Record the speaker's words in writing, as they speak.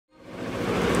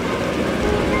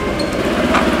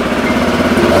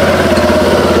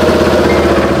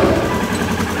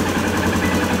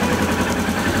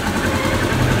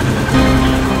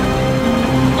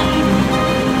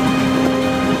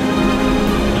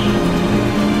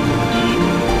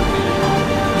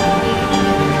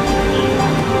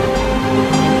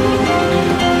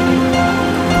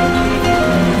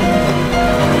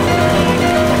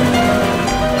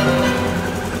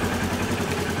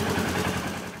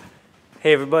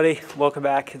Hey everybody, welcome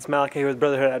back. It's Malachi here with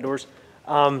Brotherhood Outdoors.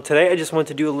 Today I just wanted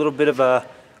to do a little bit of a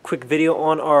quick video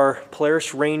on our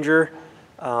Polaris Ranger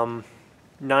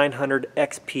 900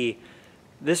 XP.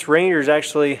 This Ranger is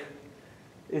actually,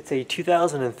 it's a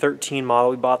 2013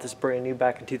 model. We bought this brand new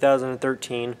back in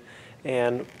 2013,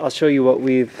 and I'll show you what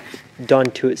we've done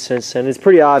to it since then. It's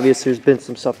pretty obvious there's been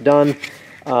some stuff done.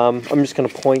 I'm just going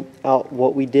to point out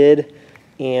what we did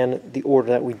and the order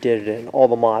that we did it in, all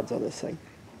the mods on this thing.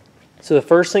 So the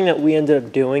first thing that we ended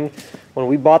up doing when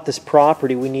we bought this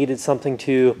property, we needed something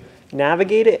to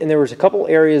navigate it, and there was a couple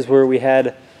areas where we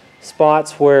had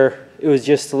spots where it was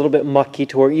just a little bit mucky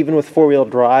to where even with four-wheel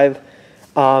drive,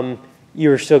 you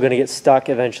were still going to get stuck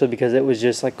eventually because it was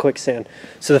just like quicksand.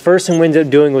 So the first thing we ended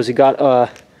up doing was we got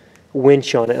a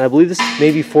winch on it, and I believe this is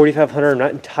maybe 4,500, I'm not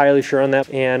entirely sure on that.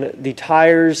 And the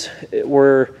tires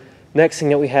were next thing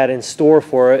that we had in store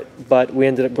for it, but we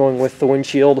ended up going with the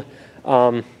windshield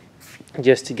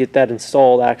just to get that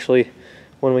installed. Actually,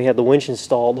 when we had the winch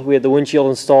installed, we had the windshield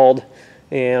installed,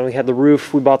 and we had the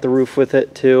roof. We bought the roof with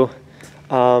it too.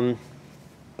 And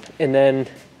then,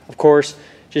 of course,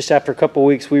 just after a couple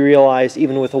weeks, we realized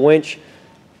even with a winch,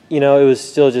 you know, it was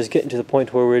still just getting to the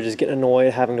point where we were just getting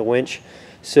annoyed having to winch.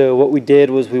 So what we did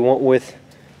was we went with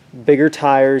bigger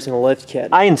tires and a lift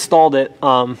kit. I installed it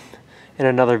in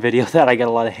another video that I got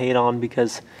a lot of hate on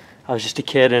because I was just a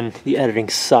kid and the editing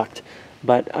sucked.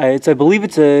 But I believe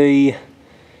it's a,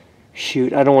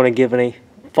 shoot, I don't want to give any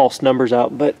false numbers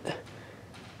out, but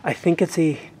I think it's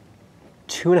a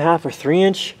 2.5 or 3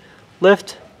 inch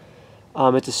lift.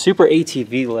 It's a super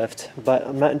ATV lift, but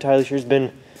I'm not entirely sure. It's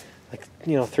been like,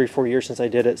 you know, 3-4 years since I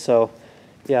did it. So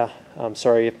yeah, I'm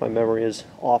sorry if my memory is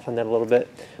off on that a little bit.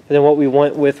 But then what we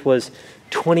went with was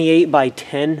 28 by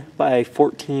 10 by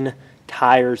 14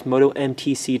 tires, Moto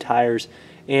MTC tires.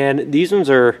 And these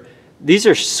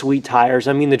are sweet tires.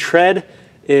 I mean, the tread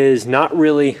is not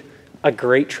really a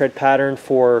great tread pattern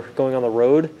for going on the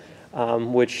road,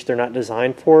 which they're not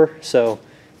designed for. So,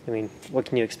 I mean, what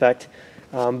can you expect?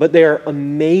 But they are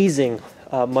amazing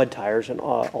mud tires and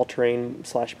all-terrain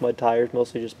 / mud tires,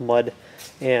 mostly just mud.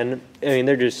 And I mean,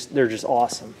 they're just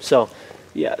awesome. So,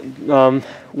 yeah,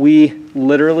 we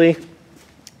literally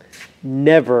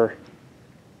never,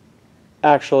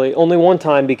 actually, only one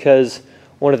time because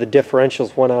one of the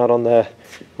differentials went out on the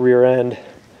rear end,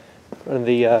 on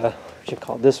the what you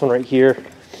call it, this one right here,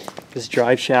 this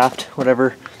drive shaft,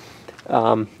 whatever.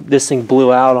 This thing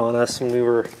blew out on us when we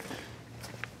were,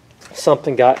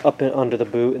 something got up and under the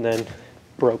boot and then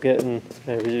broke it, and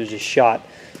it was just shot.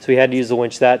 So we had to use the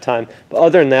winch that time. But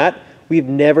other than that, we've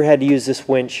never had to use this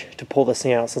winch to pull this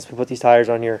thing out since we put these tires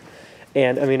on here.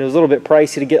 And I mean, it was a little bit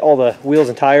pricey to get all the wheels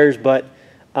and tires, but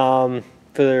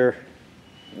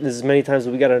as many times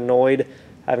as we got annoyed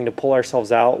having to pull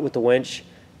ourselves out with the winch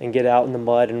and get out in the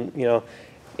mud, and you know,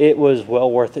 it was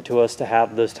well worth it to us to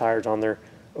have those tires on there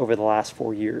over the last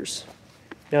 4 years.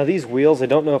 Now these wheels, I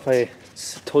don't know if I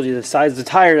told you the size of the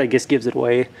tire, I guess gives it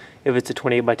away if it's a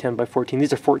 28 by 10 by 14.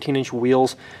 These are 14-inch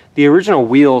wheels. The original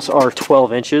wheels are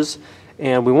 12 inches,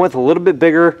 and we went with a little bit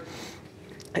bigger,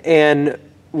 and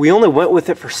we only went with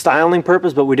it for styling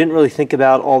purpose, but we didn't really think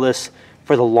about all this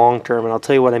for the long term, and I'll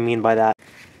tell you what I mean by that.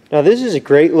 Now this is a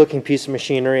great looking piece of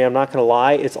machinery, I'm not going to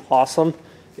lie, it's awesome.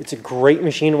 It's a great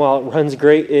machine while it runs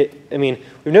great. I mean,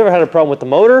 we've never had a problem with the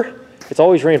motor. It's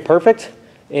always ran perfect,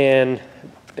 and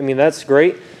I mean, that's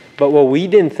great. But what we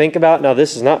didn't think about, now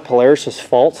this is not Polaris's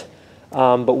fault,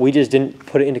 but we just didn't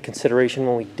put it into consideration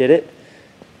when we did it.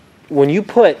 When you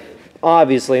put,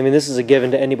 obviously, I mean, this is a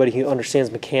given to anybody who understands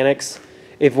mechanics.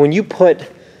 When you put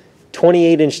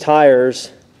 28-inch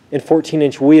tires and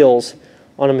 14-inch wheels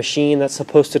on a machine that's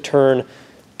supposed to turn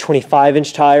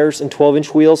 25-inch tires and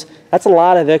 12-inch wheels, that's a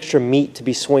lot of extra meat to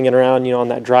be swinging around, you know, on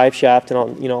that drive shaft and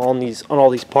on, you know, on all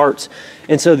these parts.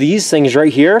 And so these things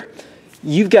right here,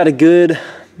 you've got a good,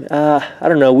 I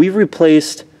don't know, we've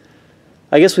replaced,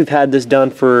 I guess we've had this done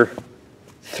for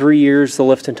 3 years, the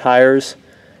lift and tires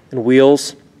and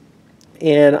wheels,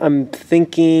 and I'm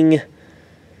thinking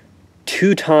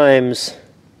 2 times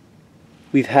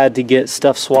we've had to get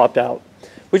stuff swapped out,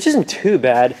 which isn't too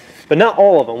bad, but not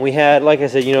all of them. We had, like I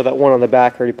said, you know, that one on the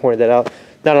back, I already pointed that out.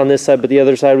 Not on this side, but the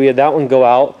other side, we had that one go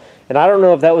out. And I don't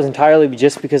know if that was entirely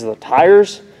just because of the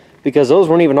tires, because those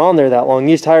weren't even on there that long.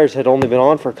 These tires had only been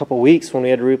on for a couple weeks when we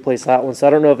had to replace that one. So I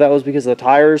don't know if that was because of the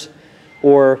tires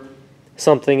or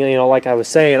something, you know, like I was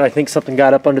saying, I think something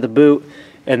got up under the boot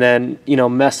and then, you know,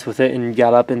 messed with it and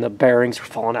got up and the bearings were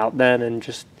falling out then, and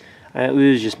just, it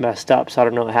was just messed up. So I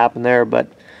don't know what happened there,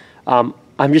 but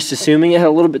I'm just assuming it had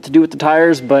a little bit to do with the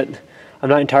tires, but I'm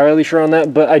not entirely sure on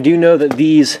that. But I do know that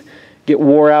these get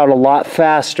wore out a lot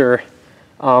faster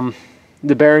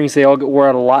The bearings, they all get wore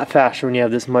out a lot faster when you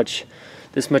have this much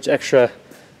extra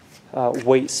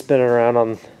weight spinning around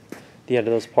on the end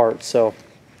of those parts. So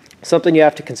something you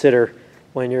have to consider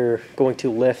when you're going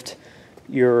to lift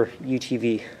your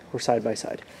UTV or side by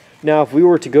side. Now, if we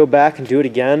were to go back and do it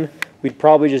again, we'd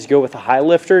probably just go with a high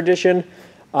lifter edition,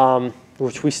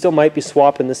 which we still might be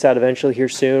swapping this out eventually here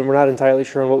soon. We're not entirely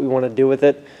sure on what we want to do with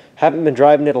it. Haven't been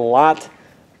driving it a lot,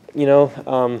 you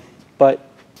know, but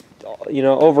you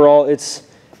know, overall it's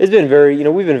been very, you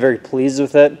know, we've been very pleased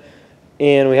with it,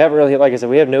 and we haven't really, like I said,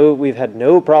 we've had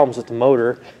no problems with the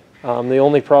motor. The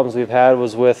only problems we've had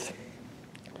was with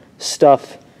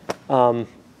stuff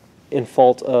in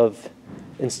fault of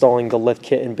installing the lift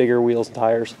kit and bigger wheels and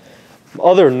tires.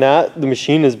 Other than that, the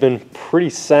machine has been pretty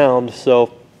sound,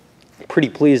 so pretty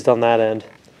pleased on that end.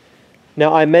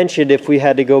 Now, I mentioned if we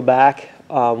had to go back,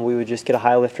 we would just get a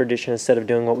high lifter edition instead of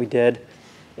doing what we did.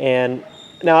 And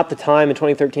now at the time in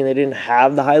 2013, they didn't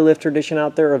have the high lifter edition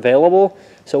out there available,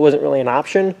 so it wasn't really an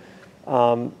option.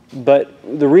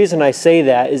 But the reason I say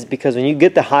that is because when you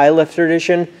get the high lifter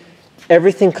edition,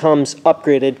 everything comes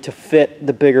upgraded to fit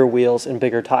the bigger wheels and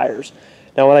bigger tires.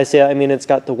 Now, when I say, I mean, it's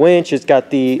got the winch, it's got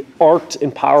the arced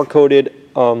and power-coated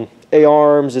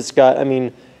A-arms, it's got, I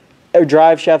mean, a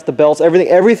drive shaft, the belts,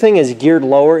 everything is geared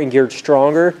lower and geared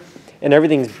stronger, and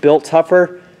everything's built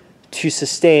tougher to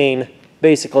sustain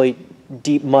basically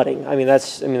deep mudding. I mean,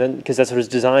 because that's what it's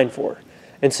designed for.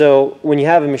 And so when you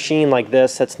have a machine like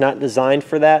this that's not designed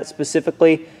for that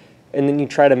specifically, and then you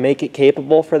try to make it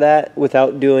capable for that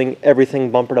without doing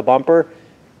everything bumper to bumper,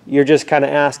 you're just kind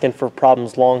of asking for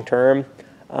problems long term.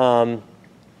 But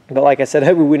like I said,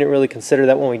 we didn't really consider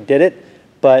that when we did it.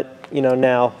 But you know,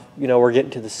 now, you know, we're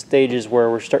getting to the stages where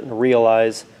we're starting to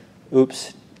realize,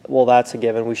 oops, well, that's a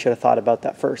given. We should have thought about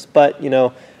that first. But you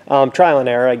know, trial and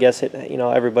error. I guess you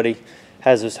know, everybody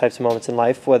has those types of moments in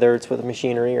life, whether it's with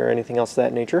machinery or anything else of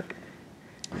that nature.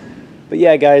 But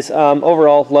yeah, guys,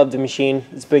 overall, love the machine.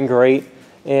 It's been great,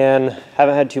 and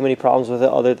haven't had too many problems with it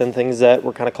other than things that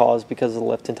were kind of caused because of the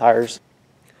lift and tires.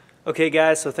 Okay,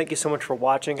 guys, so thank you so much for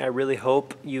watching. I really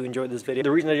hope you enjoyed this video.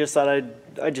 The reason I just thought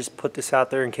I'd just put this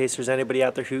out there in case there's anybody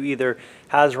out there who either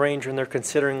has Ranger and they're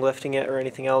considering lifting it or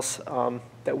anything else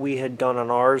that we had done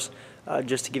on ours,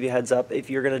 just to give you a heads up.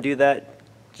 If you're going to do that,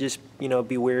 just, you know,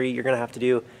 be wary. You're going to have to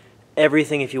do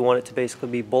everything if you want it to basically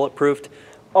be bulletproofed.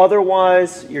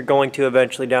 Otherwise, you're going to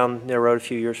eventually down the road a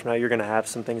few years from now, you're going to have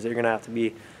some things that you're going to have to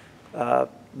be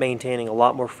maintaining a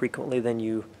lot more frequently than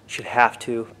you should have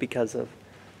to because of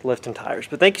lift and tires.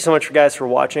 But thank you so much, guys, for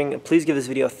watching. Please give this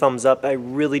video a thumbs up. I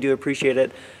really do appreciate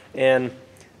it. And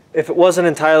if it wasn't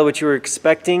entirely what you were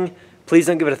expecting, please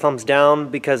don't give it a thumbs down,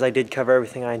 because I did cover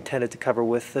everything I intended to cover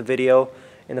with the video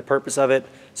and the purpose of it.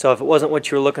 So if it wasn't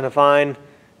what you were looking to find,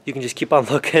 you can just keep on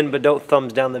looking, but don't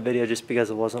thumbs down the video just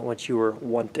because it wasn't what you were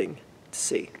wanting to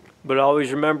see. But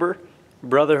always remember,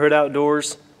 Brotherhood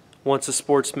Outdoors, once a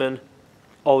sportsman,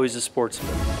 always a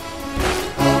sportsman.